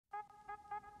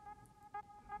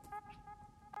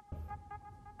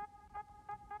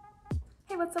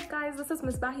what's up guys, this is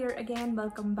Misbah here again.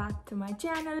 Welcome back to my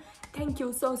channel. Thank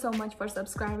you so much for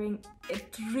subscribing.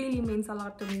 It really means a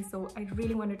lot to me, so I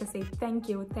really wanted to say thank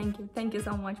you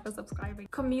so much for subscribing.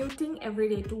 Commuting every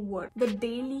day to work, the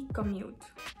daily commute,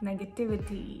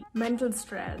 negativity, mental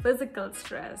stress, physical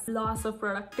stress, loss of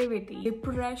productivity,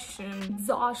 depression,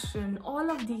 exhaustion, all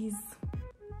of these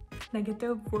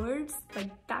negative words,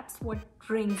 like that's what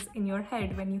rings in your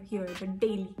head when you hear the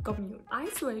daily commute. I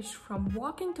switched from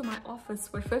walking to my office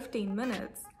for 15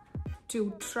 minutes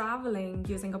to traveling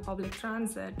using a public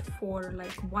transit for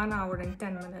like 1 hour and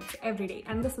 10 minutes every day,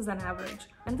 and this is an average,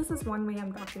 and this is one way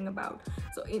I'm talking about.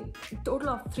 So in total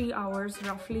of 3 hours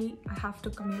roughly I have to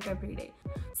commute every day.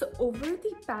 So over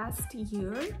the past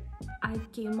year I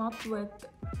came up with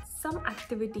some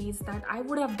activities that I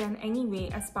would have done anyway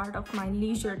as part of my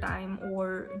leisure time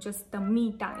or just the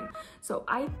me time. So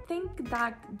I think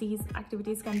that these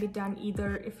activities can be done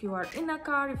either if you are in a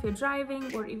car, if you're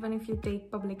driving, or even if you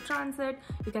take public transit,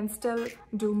 you can still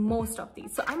do most of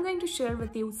these. So I'm going to share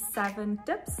with you 7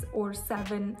 tips or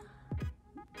 7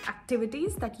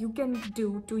 activities that you can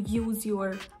do to use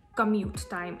your commute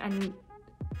time and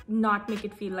not make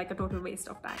it feel like a total waste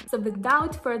of time. So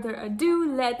without further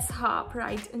ado, let's hop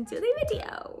right into the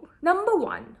video. Number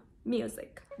 1,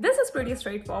 music. This is pretty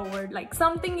straightforward, like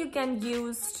something you can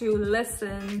use to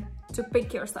listen, to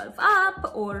pick yourself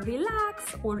up or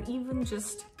relax, or even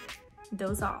just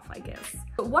doze off, I guess.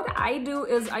 So what I do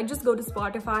is I just go to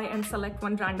Spotify and select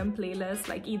one random playlist,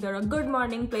 like either a good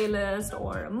morning playlist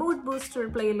or a mood booster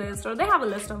playlist, or they have a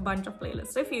list of a bunch of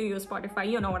playlists. If you use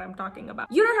Spotify, you know what I'm talking about.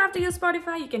 You don't have to use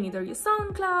Spotify, you can either use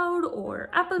SoundCloud or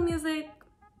Apple Music,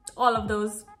 all of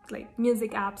those like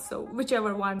music apps, so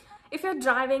whichever one. If you're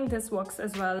driving, this works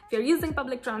as well. If you're using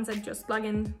public transit, just plug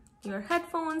in your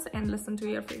headphones and listen to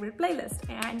your favorite playlist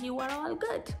and you are all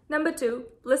good. Number 2,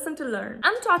 listen to learn.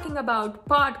 I'm talking about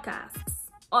podcasts,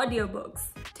 audiobooks,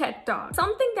 TED Talks,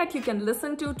 something that you can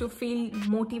listen to feel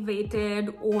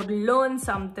motivated or learn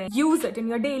something. Use it in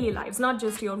your daily lives, not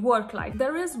just your work life.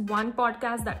 There is one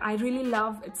podcast that I really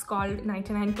love. It's called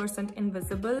 99%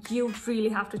 Invisible. You really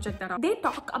have to check that out. They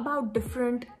talk about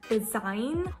different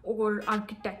design or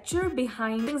architecture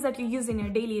behind things that you use in your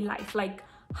daily life, like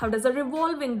how does a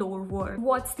revolving door work?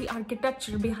 What's the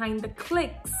architecture behind the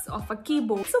clicks of a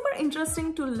keyboard? Super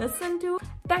interesting to listen to.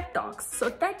 TED Talks. So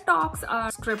TED Talks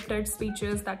are scripted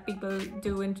speeches that people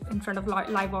do in front of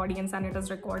live audience, and it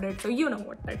is recorded, so you know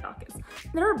what TED Talk is.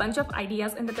 There are a bunch of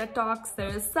ideas in the TED Talks. There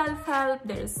is self-help,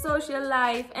 there is social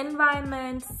life,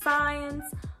 environment, science.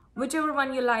 Whichever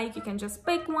one you like, you can just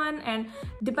pick one, and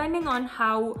depending on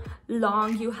how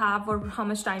long you have or how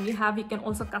much time you have, you can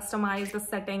also customize the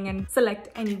setting and select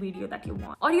any video that you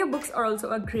want. Audiobooks are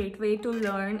also a great way to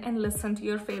learn and listen to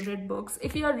your favorite books.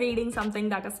 If you're reading something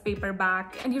that is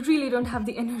paperback and you really don't have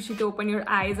the energy to open your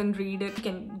eyes and read it, you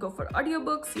can go for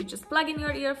audiobooks. You just plug in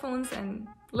your earphones and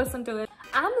listen to it.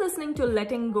 I'm listening to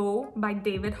Letting Go by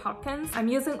David Hawkins. I'm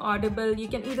using Audible. You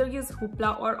can either use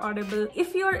Hoopla or Audible.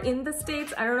 If you're in the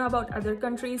States, I don't know about other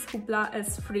countries, Hoopla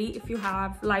is free if you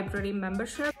have library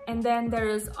membership. And then there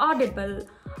is Audible,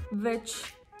 which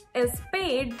is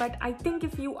paid, but I think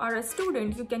if you are a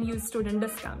student, you can use student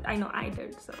discount. I know I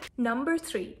did. So number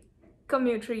 3,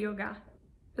 commuter yoga.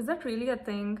 Is that really a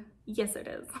thing? Yes, it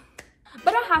is.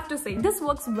 But I have to say, this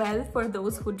works well for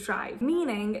those who drive.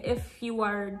 Meaning, if you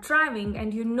are driving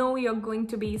and you know you're going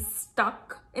to be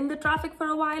stuck in the traffic for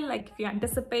a while, like if you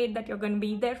anticipate that you're going to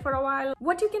be there for a while,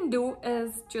 what you can do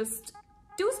is just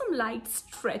do some light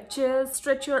stretches.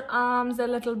 Stretch your arms a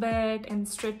little bit and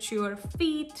stretch your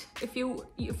feet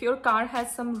if your car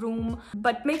has some room,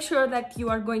 but make sure that you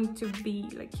are going to be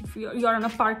like, if you're on a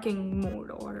parking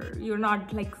mode or you're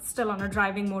not like still on a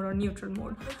driving mode or neutral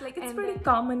mode. Like it's pretty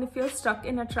common if you're stuck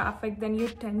in a traffic, then you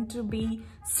tend to be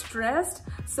stressed.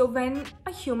 So when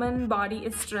a human body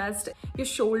is stressed, your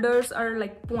shoulders are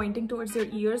like pointing towards your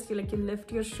ears. You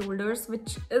lift your shoulders,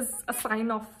 which is a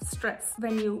sign of stress.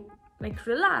 When you like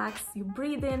relax, you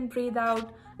breathe in, breathe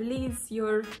out, release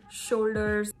your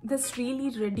shoulders. This really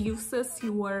reduces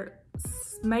your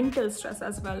mental stress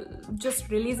as well. Just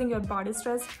releasing your body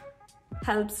stress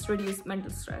helps reduce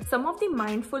mental stress. Some of the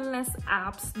mindfulness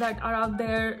apps that are out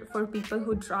there for people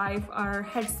who drive are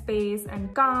Headspace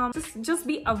and Calm. Just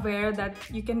be aware that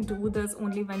you can do this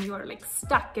only when you are like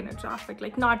stuck in a traffic,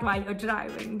 like not while you're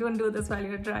driving. Don't do this while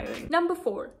you're driving. Number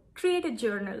 4, Create a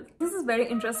journal. This is very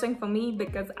interesting for me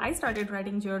because I started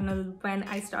writing journal when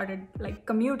I started like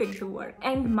commuting to work,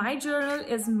 and my journal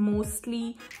is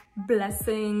mostly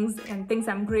blessings and things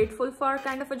I'm grateful for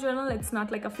kind of a journal. It's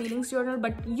not like a feelings journal,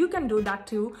 but you can do that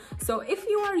too. So if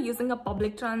you are using a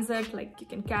public transit, like you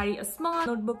can carry a small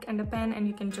notebook and a pen and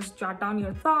you can just jot down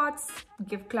your thoughts,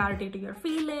 give clarity to your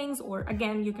feelings, or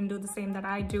again you can do the same that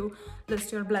I do,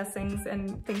 list your blessings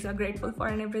and things you're grateful for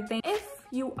and everything. If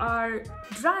you are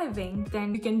driving,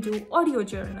 then you can do audio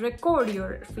journal, record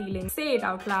your feelings, say it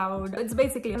out loud. It's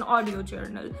basically an audio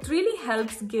journal. It really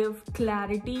helps give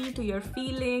clarity to your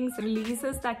feelings,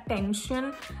 releases that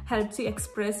tension, helps you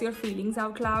express your feelings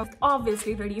out loud,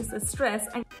 obviously reduces stress,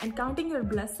 and counting your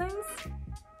blessings.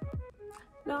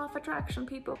 Law of attraction,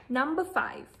 people. Number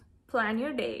 5, plan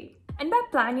your day. And by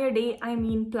plan your day, I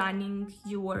mean planning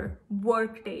your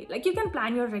work day. Like you can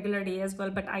plan your regular day as well,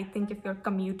 but I think if you're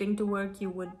commuting to work, you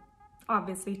would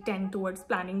obviously tend towards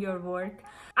planning your work.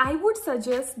 I would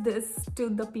suggest this to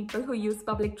the people who use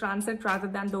public transit rather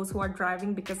than those who are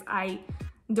driving, because I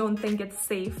don't think it's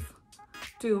safe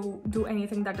to do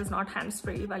anything that is not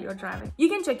hands-free while you're driving. You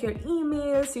can check your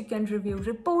emails, you can review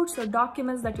reports or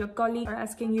documents that your colleagues are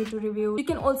asking you to review. You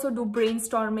can also do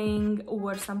brainstorming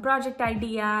over some project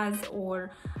ideas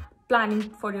or planning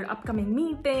for your upcoming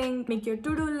meeting, make your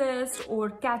to-do list or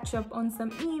catch up on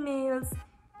some emails,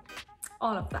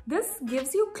 all of that. This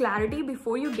gives you clarity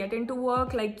before you get into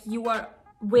work, like you are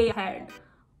way ahead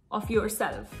of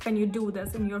yourself when you do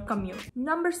this in your commute.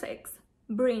 Number 6,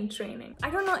 brain training. I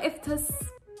don't know if this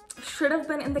should have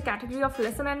been in the category of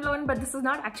listen and learn, but this is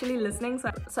not actually listening,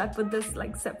 so I put this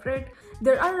like separate.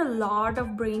 There are a lot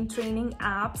of brain training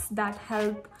apps that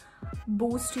help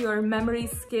boost your memory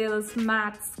skills,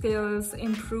 math skills,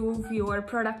 improve your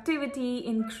productivity,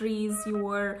 increase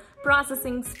your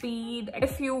processing speed.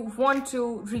 If you want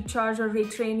to recharge or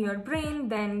retrain your brain,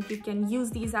 then you can use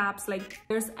these apps. Like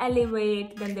there's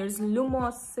Elevate, then there's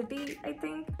Lumosity, I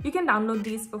think. You can download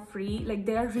these for free. Like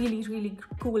they are really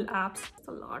cool apps. It's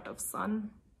a lot of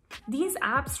sun. These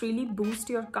apps really boost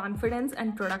your confidence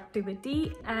and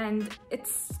productivity, and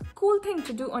it's a cool thing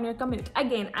to do on your commute.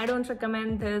 Again, I don't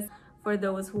recommend this for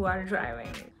those who are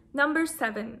driving. Number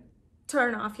 7,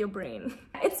 turn off your brain.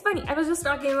 It's funny, I was just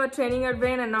talking about training your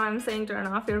brain and now I'm saying turn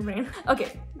off your brain.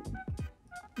 Okay.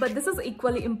 But this is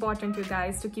equally important, you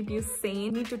guys, to keep you sane.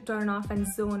 You need to turn off and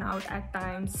zone out at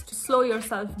times to slow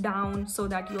yourself down so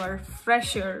that you are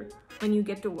fresher when you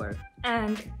get to work.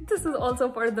 And this is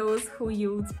also for those who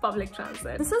use public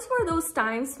transit. This is for those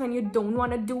times when you don't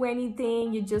want to do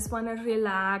anything, you just want to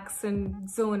relax and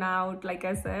zone out. Like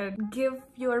I said, give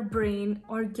your brain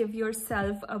or give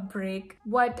yourself a break.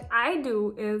 What I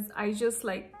do is I just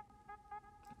like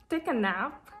take a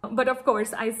nap. But of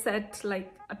course, I set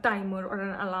like a timer or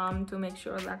an alarm to make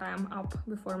sure that I am up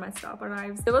before my stop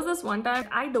arrives. There was this one time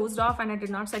I dozed off and I did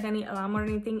not set any alarm or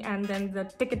anything, and then the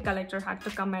ticket collector had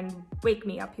to come and wake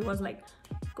me up. He was like,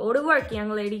 "Go to work, young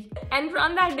lady." And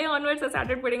from that day onwards, I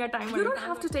started putting a timer. You don't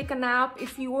have to take a nap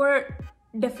if your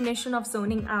definition of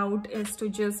zoning out is to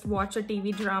just watch a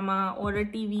TV drama or a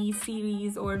TV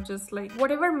series or just like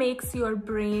whatever makes your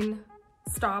brain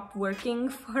stop working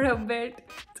for a bit.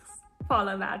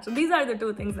 Follow that. So these are the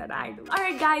 2 things that I do.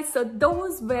 Alright guys, so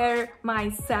those were my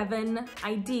 7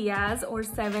 ideas or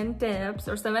 7 tips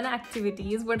or 7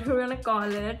 activities, what we're gonna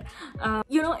call it.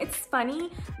 You know, it's funny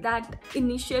that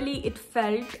initially it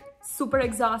felt super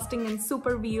exhausting and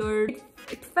super weird.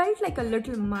 It felt like a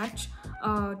little much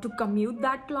to commute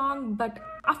that long, but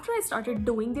after I started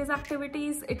doing these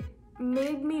activities, it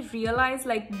made me realize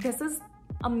like this is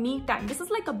a me time. This is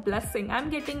like a blessing.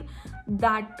 I'm getting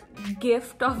that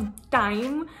gift of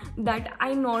time that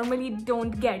I normally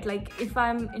don't get. Like if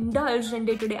I'm indulged in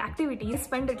day-to-day activities, I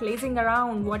spend it lazing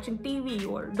around, watching TV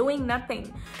or doing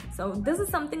nothing. So this is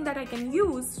something that I can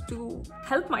use to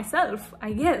help myself,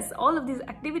 I guess. All of these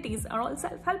activities are all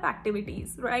self-help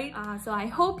activities, right? So I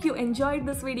hope you enjoyed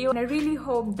this video, and I really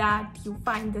hope that you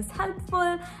find this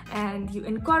helpful and you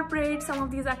incorporate some of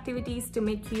these activities to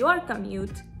make your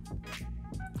commute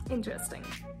interesting.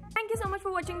 Thank you so much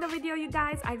for watching the video, you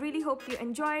guys. I really hope you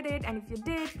enjoyed it, and if you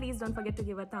did, please don't forget to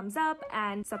give a thumbs up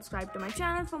and subscribe to my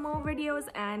channel for more videos,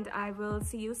 and I will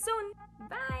see you soon.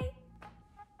 Bye!